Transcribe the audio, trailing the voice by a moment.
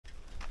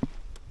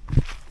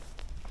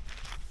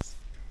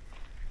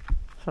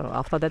So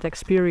after that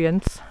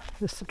experience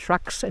with the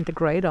trucks and the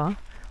grader,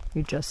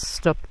 we just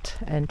stopped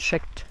and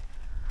checked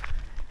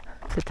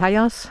the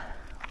tires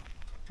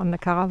on the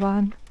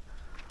caravan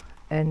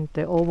and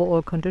the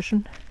overall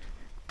condition.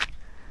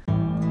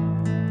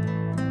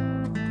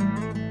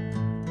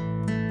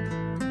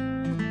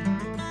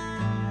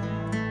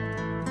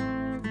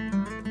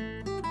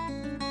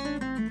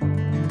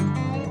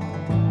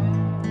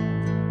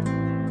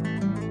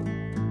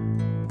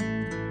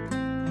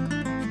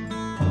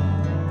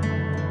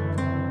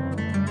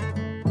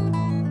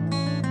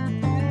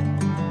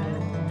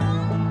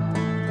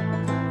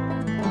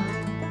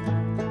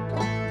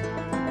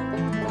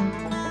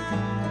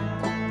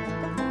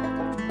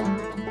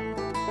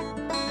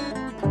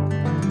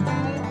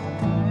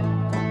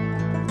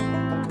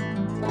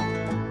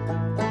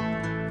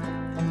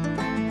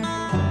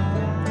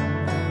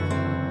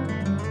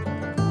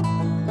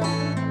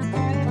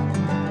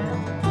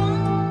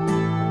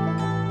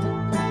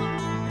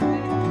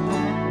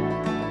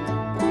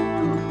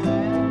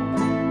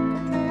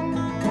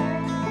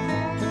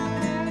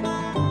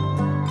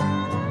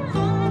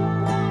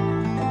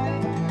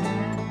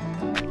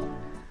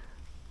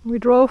 We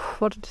drove,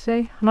 what did you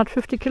say,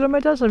 150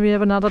 kilometers, and we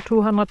have another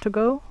 200 to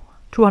go.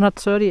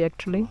 230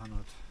 actually.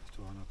 200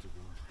 to go.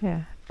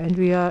 Yeah, and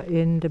we are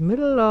in the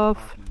middle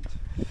of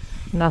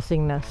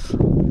nothingness.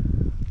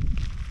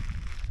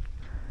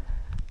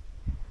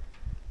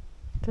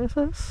 This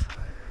is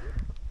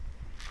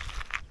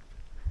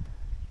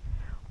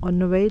on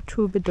the way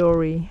to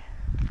Bedourie.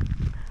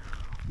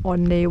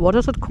 On the, what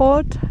is it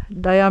called?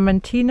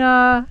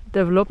 Diamantina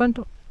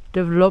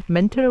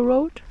Developmental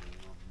Road?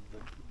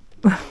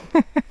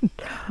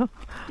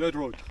 Dirt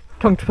road.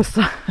 Tongue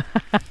twister.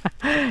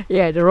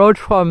 Yeah, the road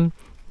from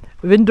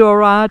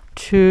Windorah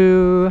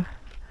to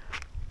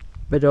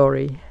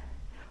Bedourie.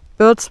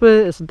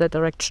 Birdsville is in that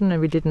direction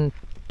and we didn't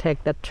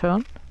take that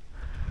turn.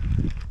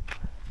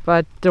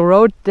 But the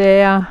road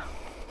there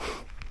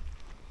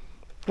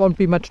won't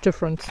be much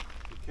difference. You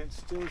can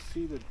still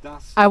see the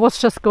dust. I was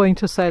just going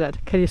to say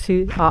that. Can you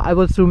see? I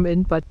will zoom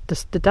in, but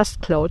the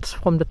dust clouds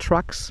from the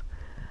trucks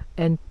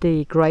and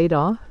the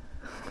grader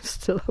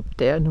still up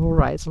there in the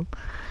horizon.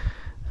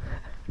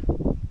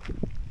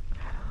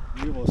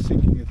 We were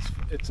thinking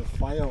it's a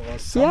fire or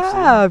something.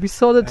 Yeah, we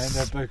saw that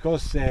And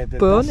because the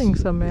burning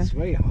dust somewhere. is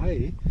very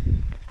high.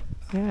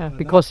 Yeah,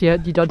 because you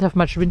don't have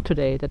much wind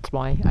today. That's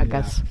why, I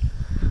guess.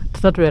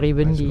 It's not very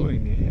windy. It's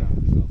going here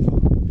so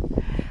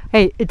far.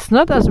 Hey, it's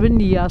not as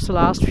windy as the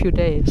last few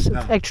days. No.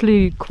 It's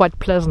actually quite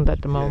pleasant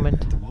at the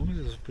moment. Yeah, at the moment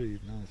it's pretty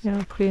nice.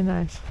 Yeah, pretty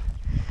nice.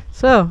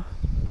 So,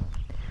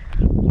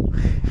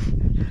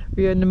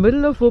 we are in the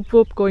middle of whoop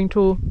whoop going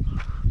to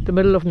the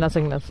middle of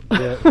nothingness.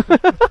 Yeah.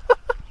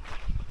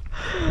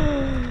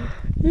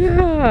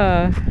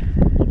 Yeah.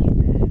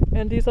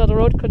 And these are the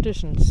road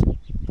conditions.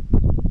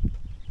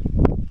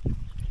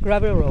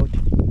 Gravel road.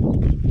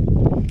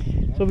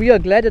 So we are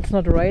glad it's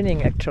not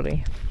raining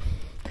actually.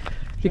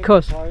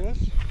 Because Tires,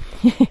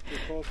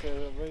 because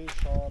they're very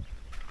sharp.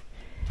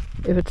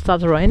 if it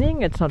starts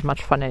raining, it's not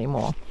much fun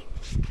anymore.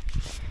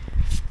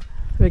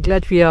 We're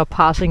glad we are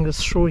passing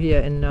this through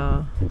here in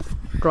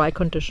dry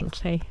conditions.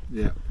 Hey,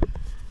 Yeah.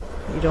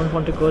 you don't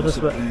want to go That's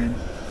this the way. plan.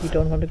 You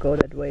don't want to go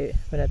that way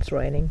when it's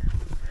raining.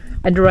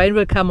 And the rain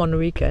will come on the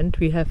weekend.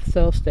 We have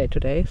Thursday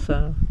today,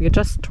 so we're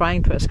just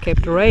trying to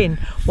escape the rain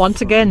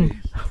once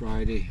again.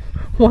 Friday.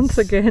 Once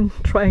again,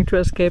 trying to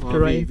escape the Or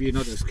rain. we're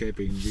not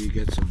escaping. We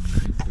get some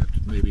rain, but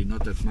maybe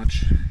not that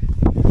much.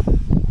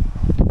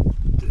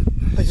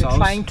 But we're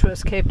trying to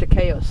escape the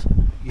chaos.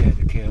 Yeah,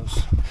 the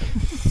chaos.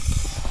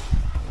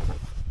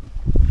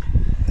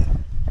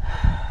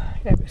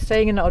 Yeah, we're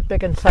staying in the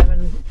Outback and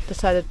Simon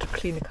decided to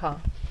clean the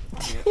car.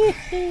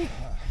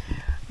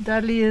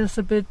 Dudley is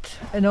a bit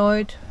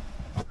annoyed,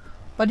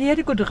 but he had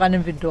a good run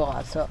in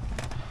Windorah, so.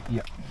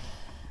 Yeah.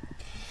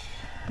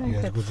 He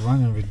had a good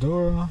run in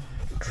Windorah.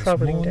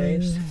 Traveling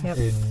days. Yep.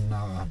 In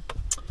on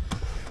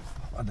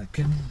the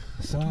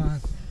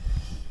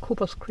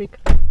Cooper's Creek.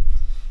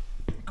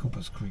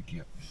 Cooper's Creek,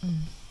 yeah.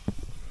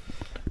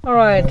 All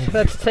right,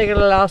 let's take the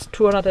last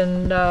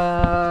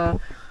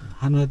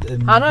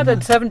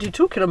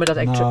 172 kilometers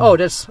actually. No. Oh,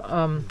 that's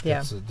yeah,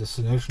 That's the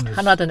destination is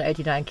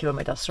 189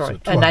 kilometers. Sorry,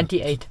 So 200.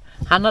 98.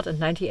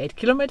 198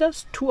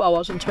 kilometers, 2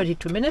 hours and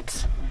 22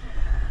 minutes.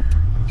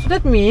 So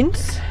that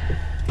means,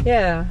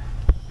 yeah,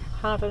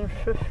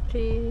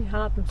 150,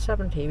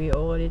 170 we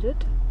already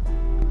did.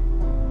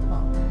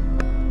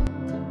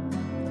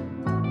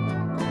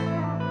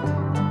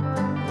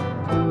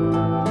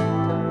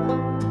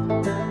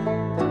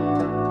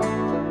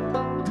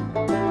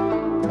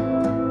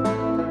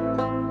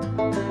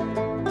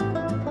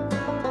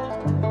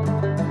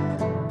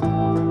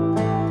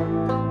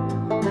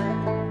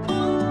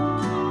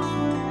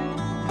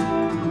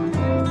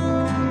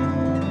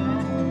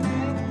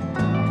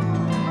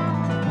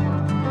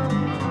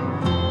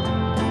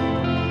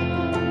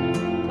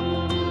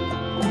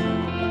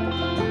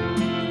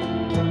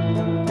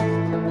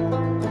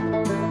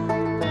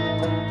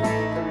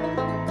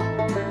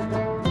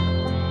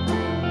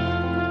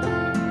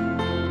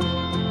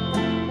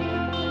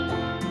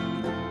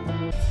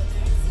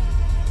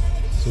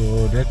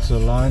 that's the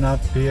lineup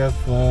here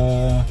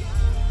for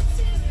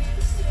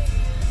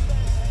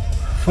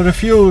the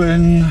fuel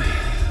in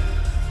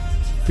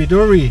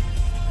Bedourie.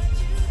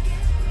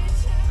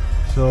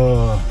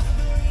 So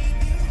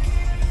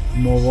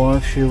my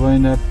wife, she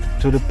went up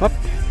to the pub.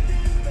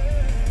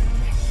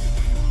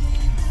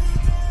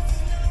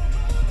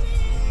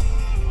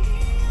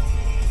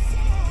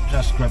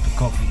 Just grab a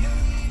coffee.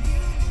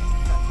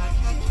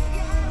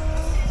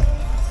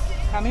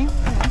 Coming?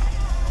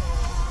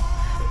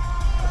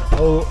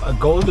 Oh, a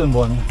golden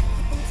one.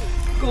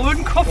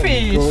 Golden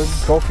coffee. Golden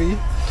coffee.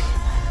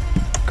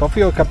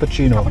 Coffee or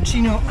cappuccino?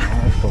 Cappuccino.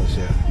 Of course,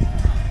 yeah.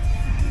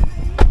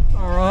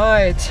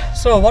 Alright.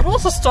 So what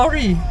was the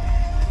story?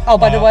 Oh,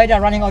 by the way,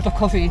 they're running out of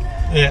coffee.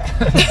 Yeah.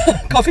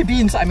 Coffee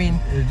beans, I mean.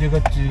 You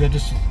got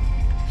this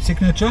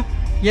signature?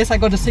 Yes, I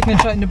got a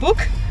signature in the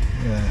book.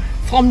 Yeah.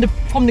 From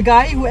the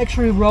guy who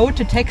actually wrote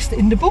the text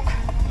in the book.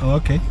 Oh,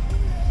 okay.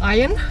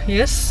 Ian,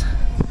 yes.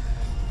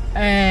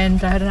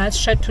 And I had a nice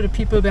chat to the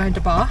people behind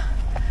the bar.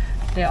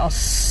 They are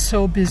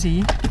so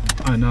busy.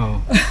 I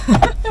know.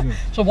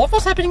 So what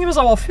was happening with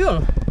our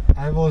fuel?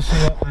 I was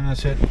here and I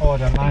said, oh,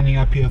 they're lining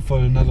up here for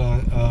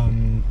another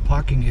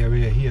parking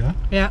area here.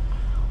 Yeah.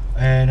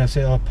 And I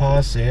said, I'll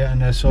pass there,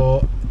 and I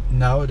saw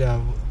now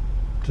the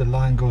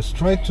line goes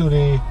straight to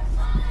the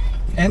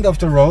end of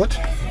the road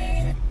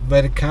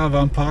where the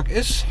caravan park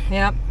is.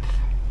 Yeah.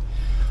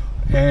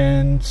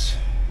 And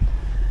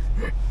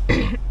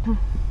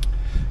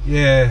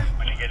yeah,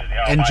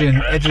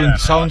 engine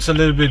sounds a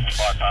little bit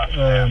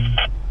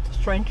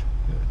strange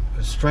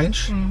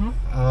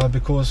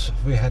because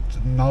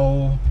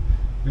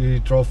we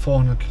drove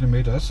 400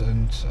 kilometers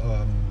and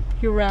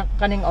you were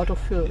running out of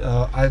fuel.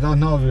 I don't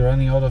know, we're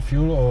running out of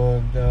fuel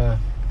or the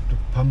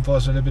pump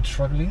was a little bit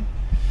struggling.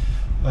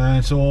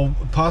 And so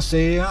past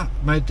there,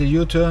 made the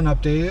U-turn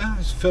up there,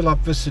 fill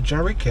up with the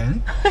jerry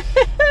can.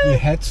 We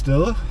had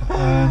still,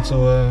 and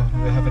so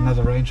we have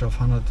another range of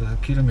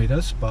 100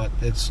 kilometers, but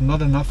it's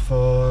not enough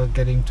for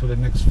getting to the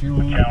next fuel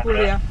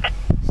Boulia.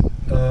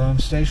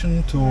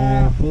 Station to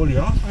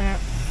Boulia. Yeah.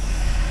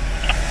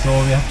 So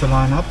we have to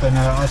line up, and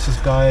I asked this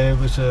guy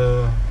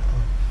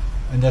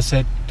and they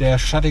said they're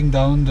shutting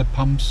down the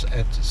pumps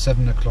at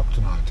 7 o'clock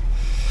tonight.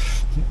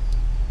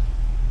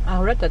 I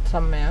read that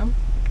somewhere.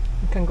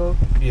 You can go.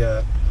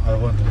 Yeah,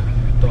 don't want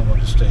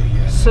to stay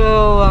here.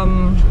 So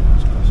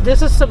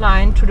this is the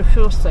line to the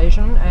fuel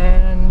station,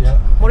 and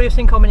what do you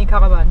think, how many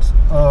caravans?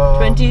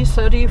 20,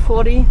 30,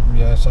 40?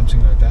 Yeah,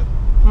 something like that.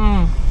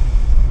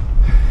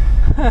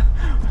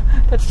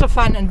 That's the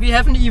fun, and we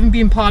haven't even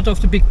been part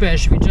of the big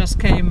bash. We just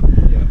came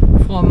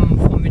from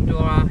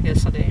Windorah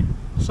yesterday.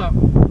 So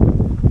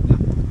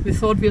we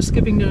thought we were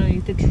skipping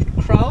the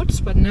crowds,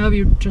 but now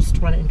we just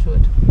run into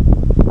it.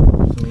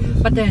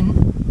 But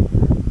then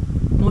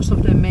most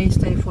of them may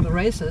stay for the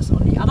races.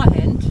 On the other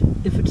hand,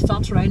 if it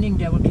starts raining,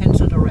 they will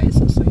cancel the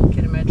races. So you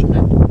can imagine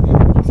that.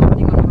 What's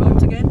happening on the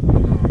roads again?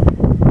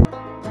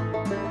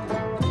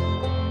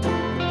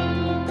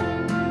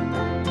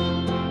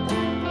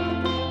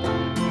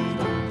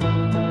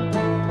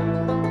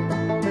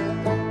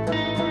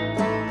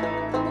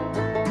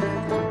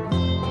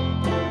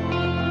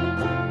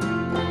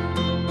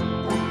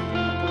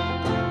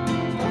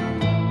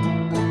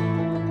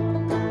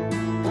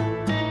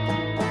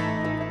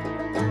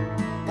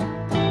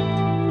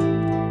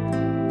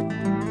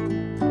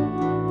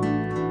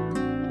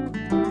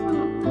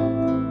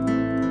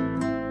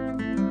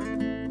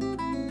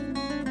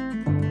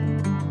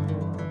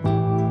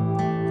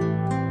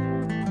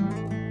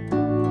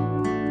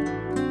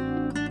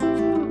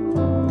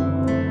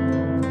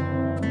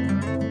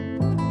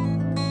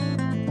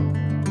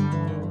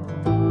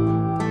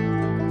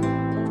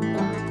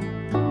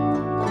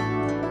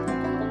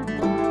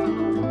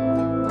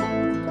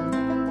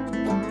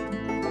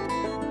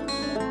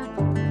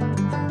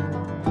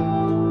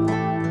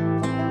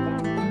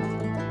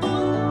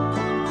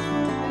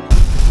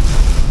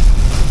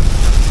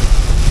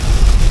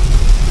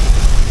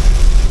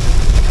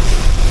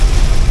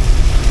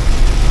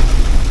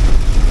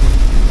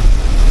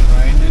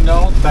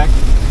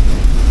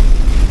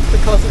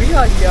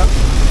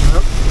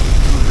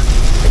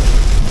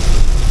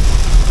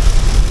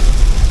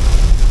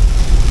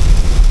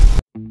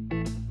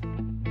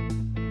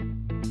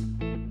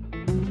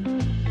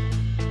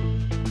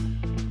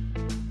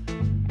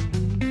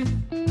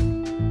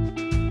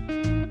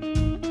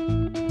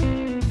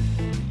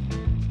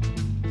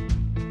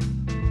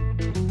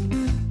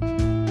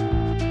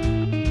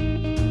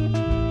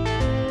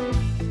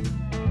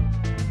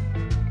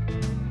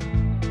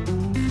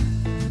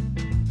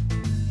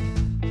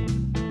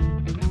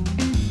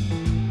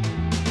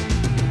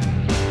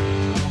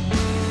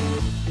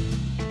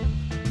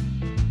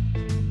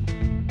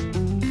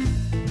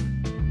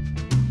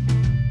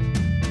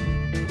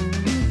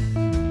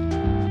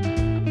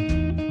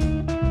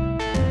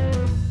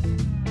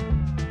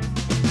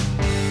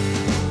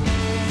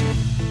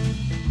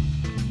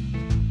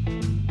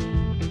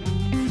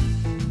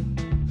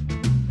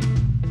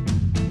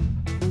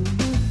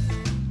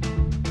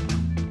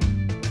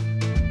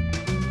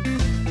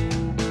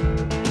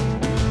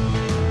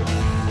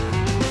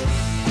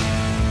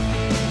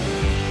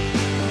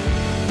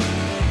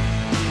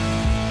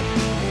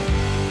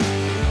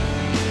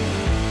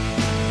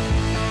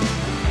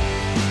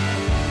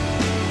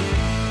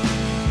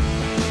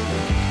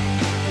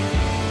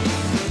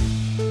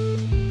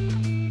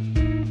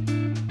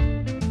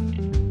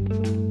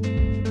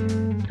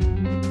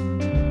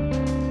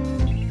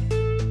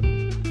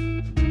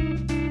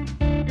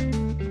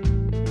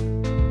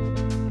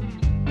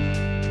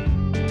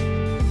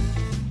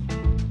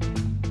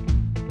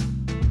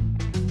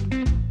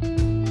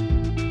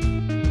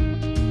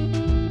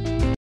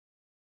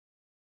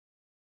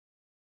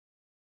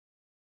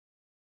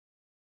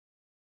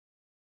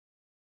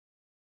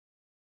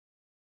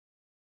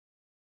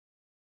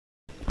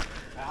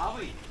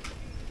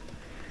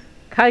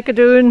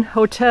 Kalkadoon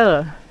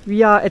Hotel.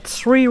 We are at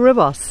Three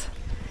Rivers.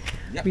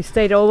 Yeah. We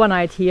stayed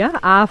overnight here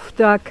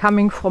after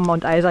coming from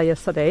Mount Isa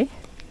yesterday.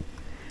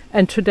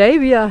 And today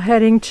we are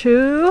heading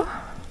to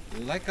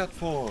Leichhardt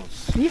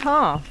Falls.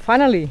 Yeehaw,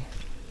 finally.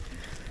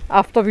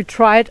 After we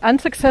tried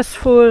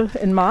unsuccessful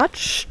in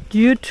March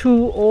due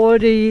to all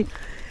the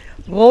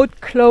road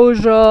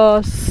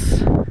closures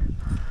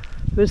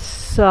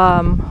with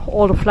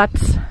all the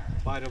floods.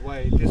 By the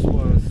way, this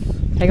was...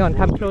 Hang on,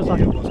 come closer.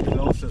 Was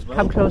closed as well.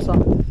 Come closer.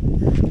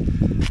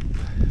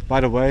 By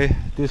the way,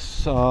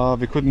 this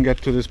we couldn't get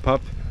to this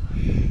pub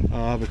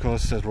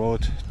because the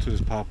road to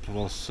this pub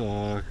was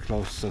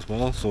closed as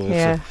well. So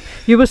Yeah,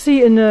 you will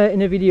see in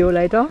a video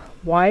later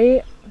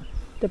why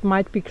that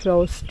might be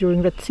closed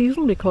during that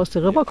season, because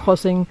the river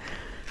crossing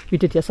we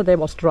did yesterday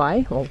was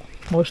dry, or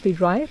mostly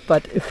dry.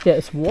 But if there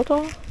is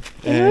water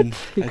in and it,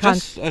 you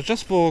can't. I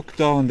just walked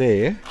down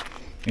there,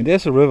 and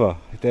there's a river.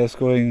 There's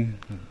going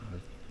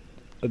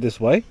this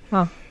way.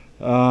 Ah.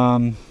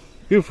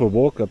 Beautiful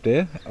walk up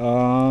there.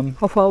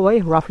 How far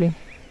away, roughly?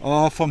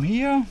 From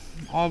here,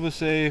 I would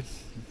say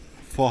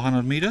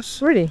 400 meters.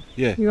 Really?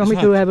 Yeah. You want me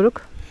it's to not- have a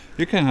look?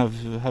 You can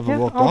have a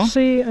walk I'll down.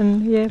 see,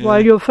 and Yeah. while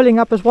you're filling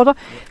up with water.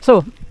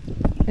 So,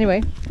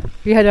 anyway,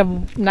 we had a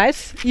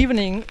nice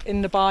evening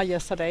in the bar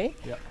yesterday.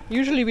 Yeah.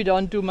 Usually we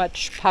don't do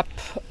much pub,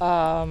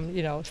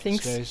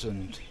 things. Stays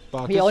and We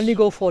barkers. only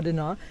go for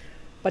dinner.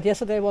 But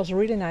yesterday was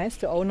really nice.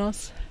 The owner,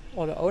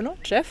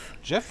 Jeff,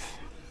 Jeff.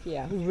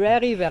 yeah,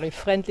 very, very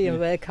friendly and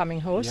Yeah.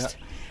 welcoming host.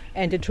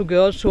 And the two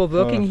girls who are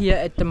working here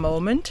at the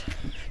moment,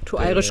 two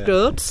Irish Yeah.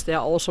 girls, they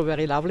are also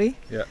very lovely.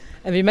 Yeah.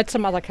 And we met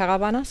some other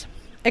caravanners.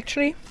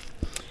 Actually,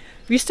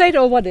 we stayed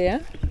over there,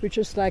 which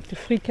is like the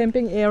free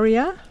camping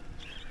area.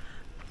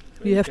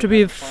 You have to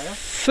be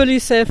fully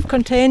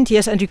self-contained,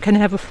 yes, and you can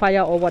have a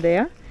fire over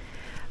there.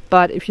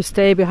 But if you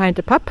stay behind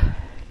the pub,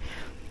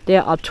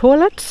 there are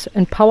toilets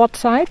and powered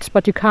sites,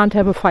 but you can't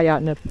have a fire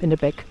in the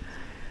back.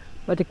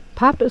 But the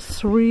pub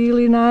is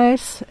really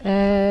nice,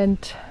 and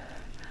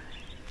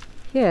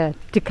yeah,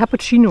 the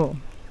cappuccino.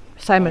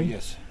 Simon,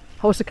 yes.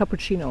 how's the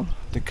cappuccino?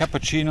 The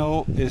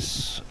cappuccino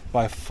is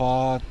by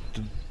far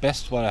the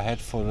best what I had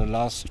for the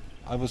last,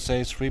 I would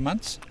say, 3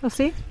 months. Oh,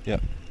 see? Yeah.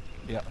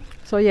 Yeah.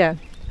 So yeah,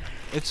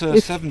 It's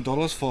If-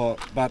 $7 for,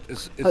 but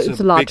it's it's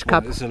a large big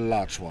cup. One. It's a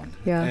large one.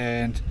 Yeah.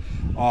 And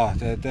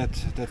that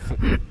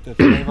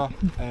flavor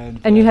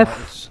And you have-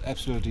 it's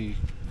absolutely.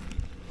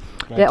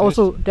 great they taste.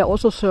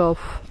 also serve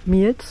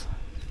meals.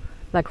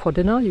 Like for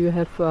dinner, you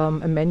have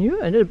a menu,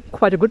 and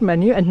quite a good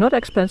menu, and not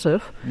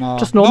expensive. No,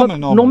 just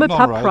normal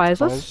pub right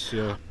prices.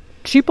 Yeah.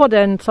 Cheaper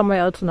than somewhere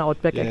else in the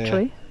Outback, Yeah.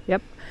 actually.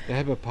 Yep. They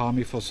have a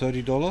palmy for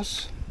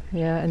 $30.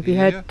 Yeah, and we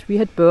Yeah.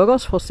 had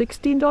burgers for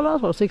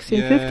 $16 or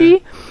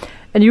 $16.50,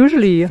 and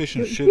usually Fish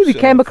and we chips,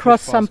 came fish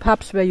across some basket.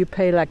 pubs where you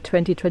pay like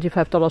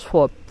 $20-25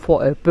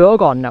 for a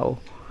burger now,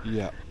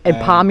 Yeah. and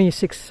palmy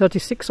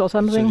 $36 or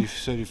something.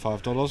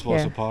 $35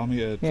 was Yeah. a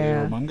palmy at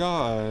Yeah. Eromanga,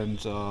 and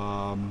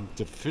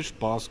the fish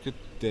basket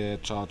they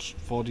charged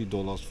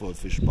 $40 for a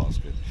fish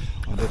basket.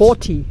 And that's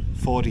 40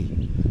 40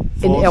 in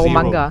 40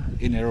 Eromanga.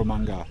 In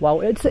Eromanga. Wow,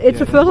 it's the that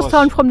furthest was-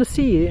 town from the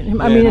sea. I Yeah,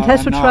 mean, it no, has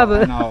I to know,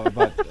 travel. I know,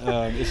 but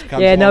it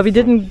comes Yeah, no, off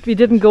we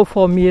didn't go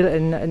for a meal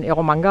in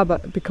Eromanga,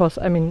 but because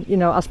I mean,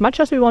 as much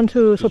as we want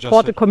to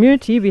support the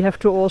community, we have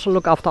to also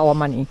look after our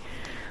money.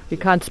 We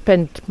can't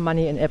spend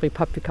money in every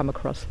pub we come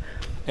across.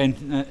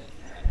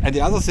 And the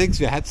other things,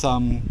 we had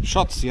some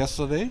shots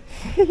yesterday.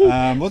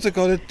 What's it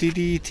called?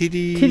 Tiddy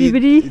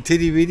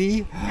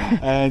Widdy.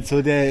 And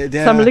so they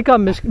Some liquor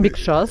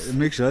mixtures.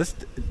 mixtures.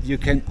 You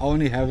can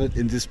only have it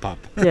in this pub.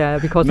 Yeah,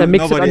 because No- they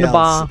mix it on nobody the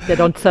bar. else. They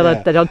don't sell Yeah.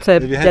 it. They don't sell.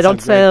 We had They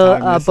don't some great sell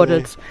time yesterday.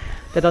 bottles.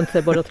 They don't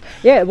sell bottles.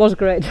 Yeah, it was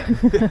great.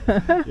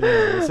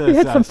 Yeah, We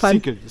had some fun.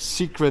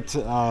 Secret.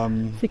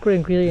 Secret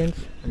ingredients.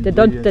 They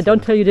Ingredients,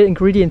 don't tell you the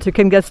ingredients. You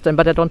can guess them,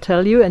 but they don't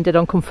tell you, and they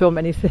don't confirm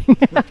anything.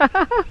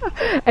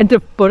 And the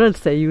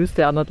bottles they use,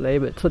 they are not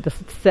labeled, so this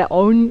is their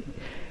own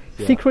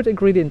Yeah. secret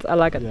ingredients. I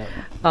like it.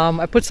 Yeah.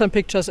 I put some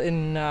pictures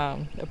in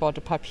about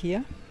the pub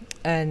here,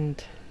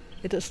 and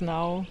it is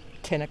now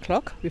 10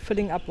 o'clock. We're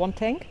filling up one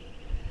tank.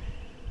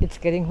 It's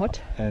getting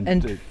hot.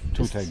 And two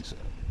this- tanks.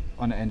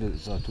 On the end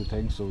is 2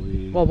 tanks, so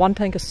we Well, one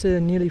tank is still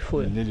nearly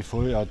full. nearly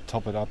full. I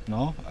top it up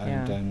now, and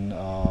Yeah. then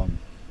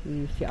We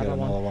use the get other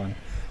another one. one,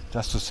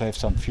 just to save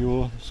some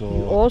fuel. So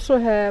You also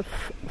have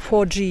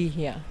 4G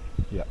here.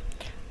 Yeah.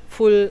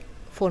 Full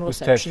phone With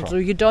reception. Telstra. So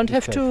you don't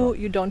With have to. Telstra.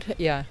 You don't.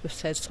 Yeah, with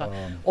Telstra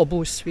um, or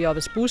Boost. We are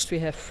with Boost. We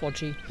have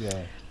 4G.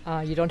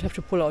 yeah. You don't have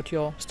to pull out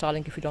your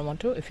Starlink if you don't want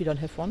to. If you don't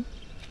have one,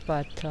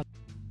 but.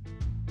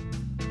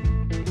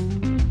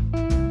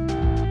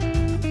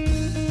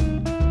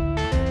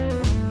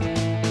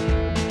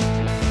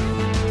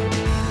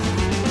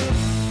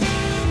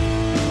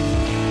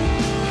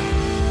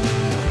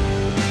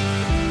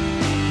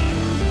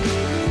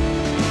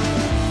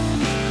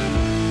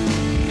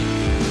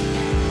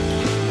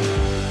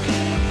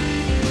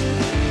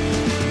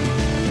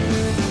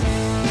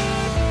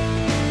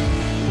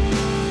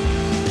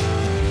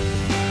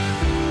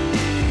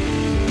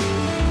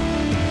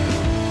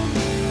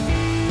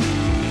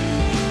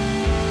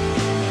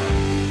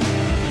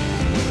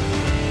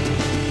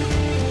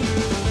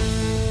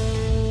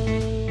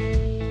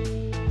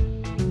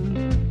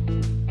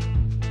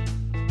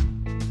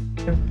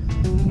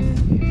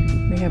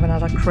 have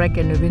another crack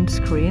in the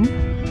windscreen,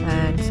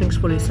 and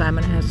thankfully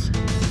Simon has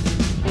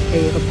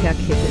a repair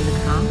kit in the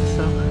car.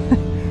 So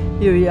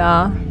here we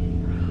are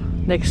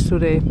next to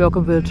the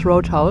Birkenwald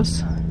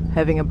Roadhouse,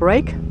 having a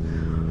break,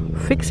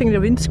 fixing the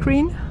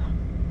windscreen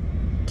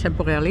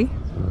temporarily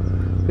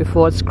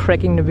before it's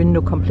cracking the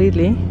window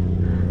completely,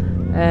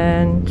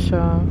 and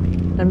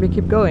then we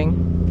keep going.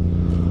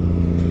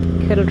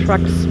 Cattle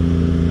trucks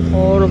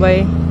all the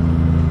way.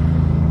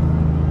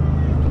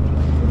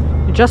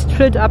 We just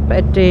filled up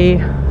at the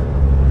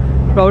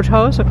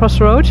Roadhouse across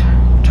the road,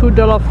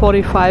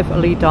 $2.45 a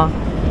litre,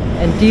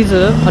 and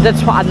diesel, oh, that's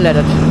for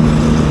unleaded,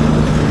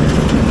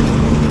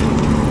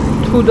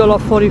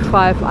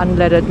 $2.45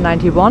 unleaded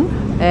 91,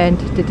 and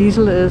the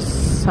diesel is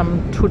some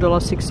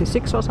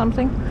 $2.66 or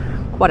something,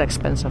 quite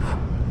expensive.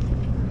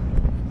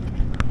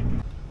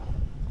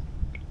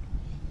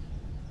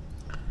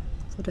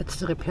 So that's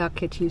the repair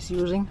kit he's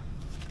using.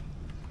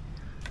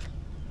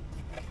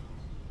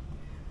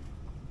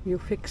 You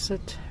fix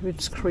it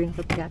windscreen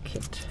repair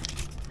kit.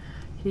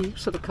 He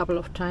used it a couple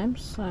of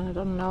times. I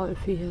don't know if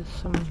he has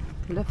some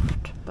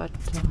left, but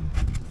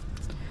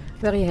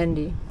very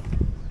handy.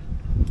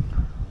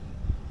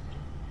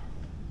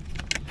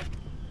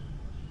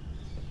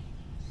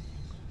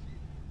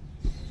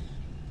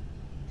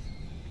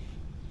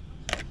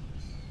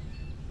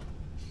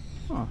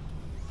 Oh.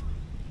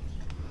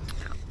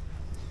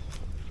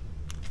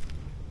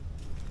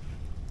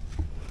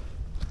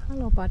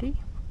 Hello, buddy.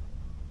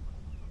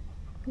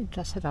 You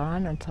just had a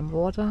run and some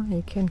water.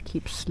 You can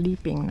keep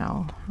sleeping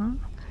now. Huh?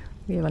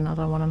 We have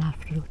another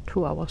 1.5 to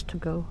 2 hours to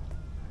go.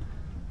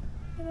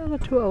 Another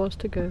 2 hours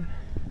to go.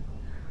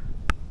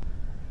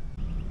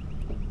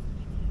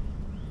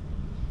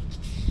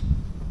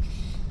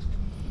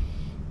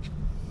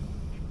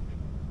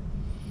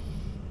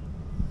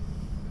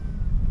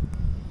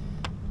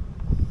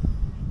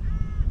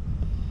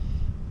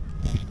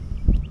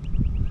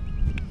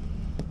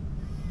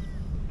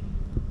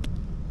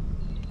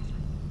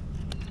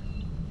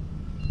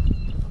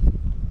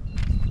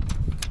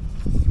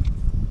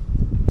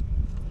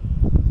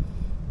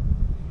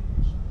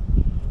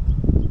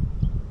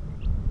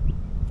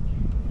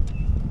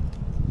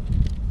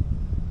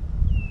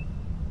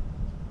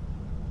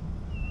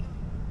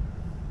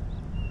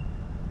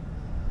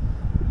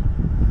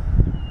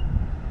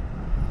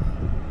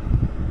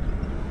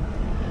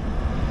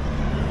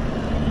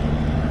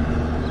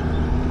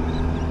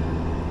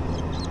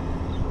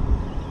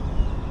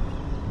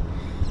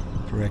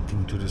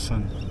 Reacting to the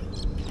sun.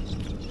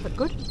 Is that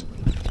good?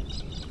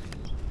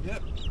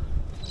 Yep.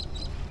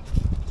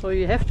 So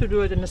you have to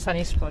do it in a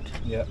sunny spot.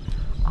 Yeah.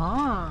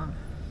 Ah.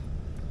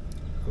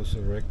 Because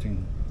they're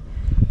reacting.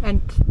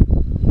 And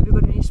have you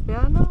got any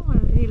spare now?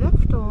 Any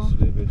left, or? There's a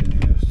little bit in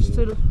here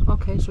Still?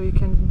 Okay, so you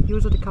can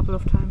use it a couple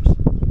of times.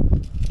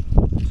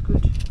 That's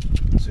good.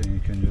 So you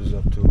can use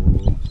up to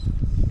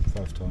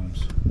 5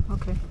 times.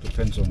 Okay.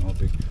 Depends on how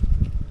big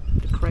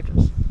The crack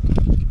is.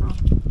 Oh.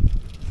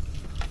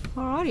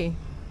 Alrighty.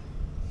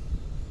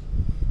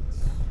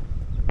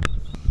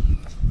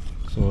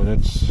 So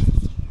that's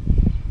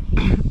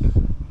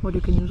What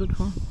you can use it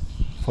for?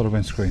 for the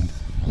windscreen.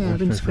 Yeah,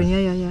 windscreen.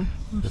 Yeah.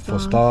 For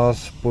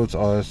stars,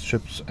 bullseyes,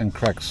 chips, and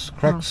cracks.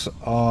 Cracks.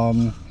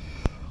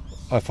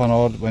 I found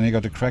out when you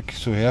got a crack,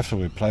 so you have to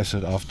replace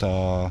it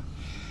after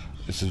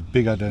it's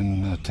bigger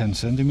than 10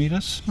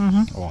 centimeters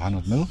or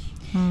 100 mil,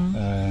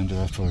 and you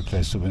have to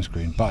replace the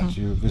windscreen. But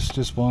you, with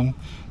this one,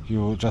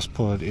 you just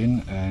pull it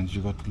in, and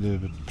you got a little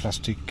bit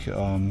plastic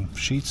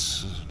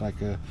sheets,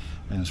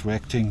 and it's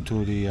reacting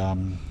to the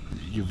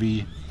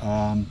UV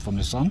from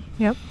the sun.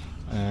 Yep.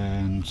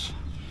 And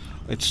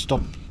it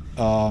stopped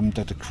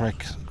that the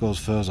crack goes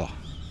further,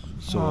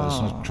 so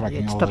it's not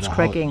cracking. It over stops the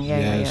cracking.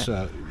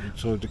 Yeah.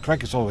 So the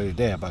crack is already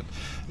there, but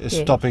it's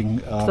Yeah. stopping.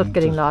 Stop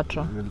getting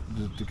larger.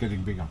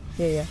 Getting bigger.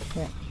 Yeah.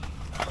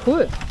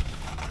 Cool.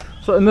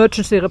 So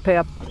emergency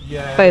repair,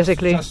 Yeah,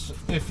 basically. Just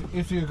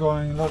if you're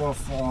going a lot of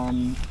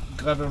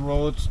gravel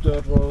roads,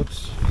 dirt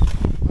roads.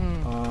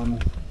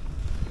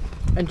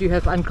 And you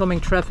have oncoming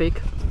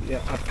traffic.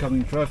 Yeah,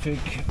 upcoming traffic.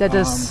 That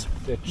is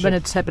when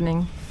it's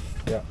happening.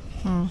 Yeah.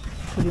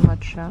 Pretty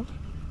much. Yeah.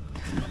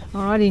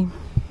 Alrighty.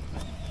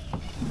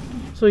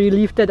 So you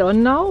leave that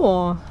on now,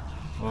 or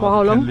for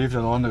how You long? can leave it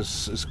on.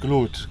 It's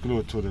glued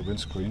to the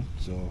windscreen.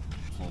 So.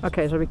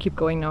 Okay, so we keep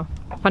going now.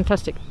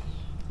 Fantastic.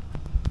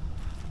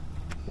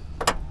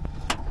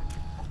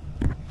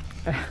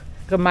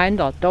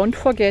 Reminder: don't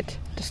forget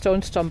the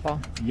stone stomper.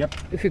 Yep.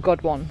 If you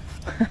got one.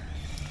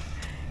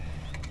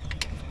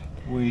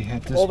 We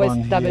had this Always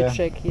one double here.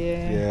 check.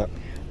 Yeah. Yeah.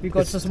 We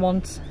got this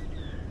once.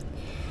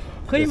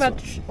 Pretty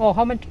much. Oh,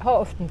 how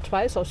often?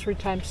 Twice or 3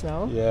 times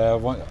now? Yeah.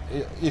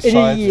 Each In a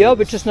side year, is-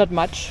 which is not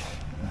much.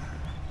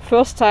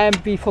 First time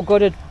we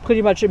forgot it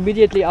pretty much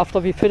immediately after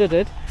we fitted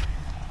it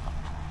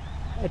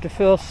at the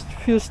first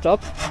fuel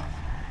stop,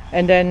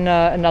 and then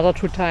another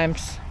 2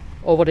 times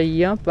over the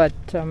year, but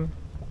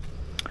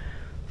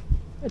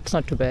it's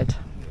not too bad.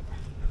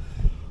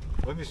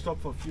 When we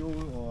stop for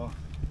fuel or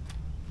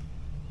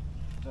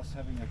just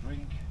having a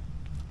drink,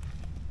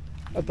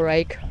 a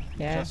brake.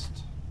 Yeah.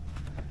 Just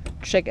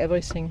Check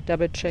everything.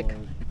 Double check.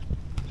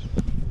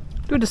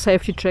 for- Do the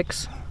safety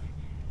checks.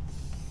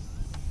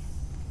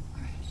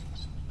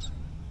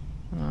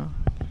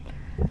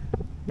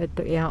 Let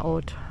the air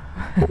out.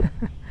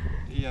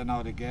 Yeah,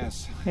 now the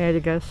gas Yeah, the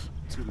gas.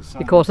 to the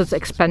sun. Because it's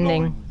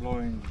expanding.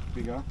 Blowing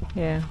bigger.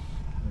 Yeah.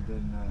 And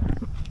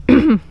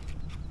then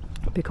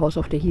Because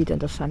of the heat and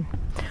the sun.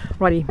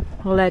 Righty,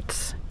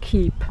 let's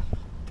keep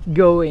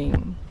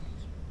going.